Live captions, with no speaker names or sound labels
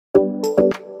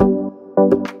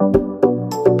Hey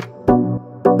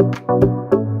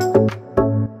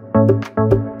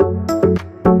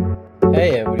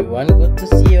everyone, good to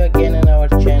see you again on our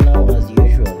channel as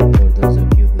usual. For those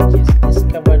of you who just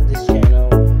discovered this channel,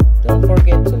 don't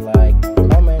forget to like,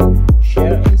 comment,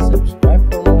 share and subscribe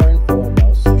for more info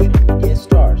about social media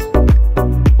stars.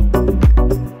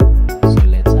 So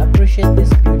let's appreciate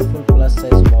this beautiful plus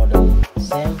size model,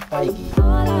 Paige.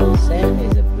 Sam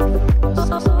is a beautiful plus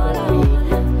size curvy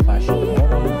fashion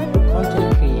model, content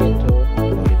creator,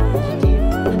 body positive,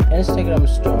 Instagram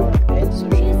star and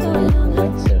social media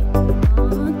influencer.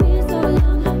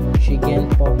 She gained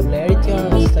popularity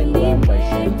on Instagram by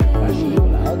sharing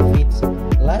fashionable outfits,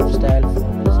 lifestyle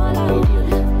photos and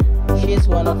videos. She is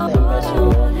one of the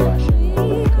ambassadors of fashion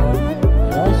America,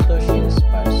 and also she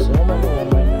inspires so many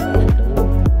women around the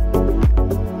world.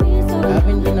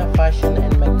 Having been a fashion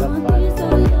and makeup fan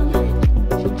from a young age,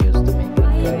 she chose to make a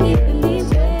career in the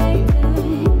same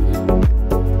field.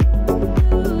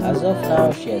 As of now,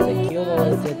 she has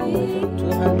accumulated more than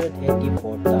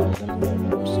 284,000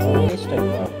 followers on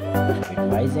Instagram. With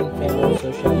rising fame on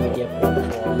social media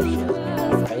platforms, she has been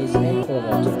a face and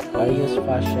promoter of various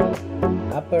fashion,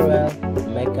 apparel,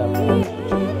 makeup and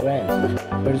luxury brands.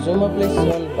 Presumably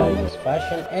soon, various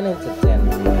fashion and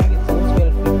entertainment magazines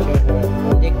will feature her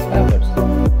on their covers.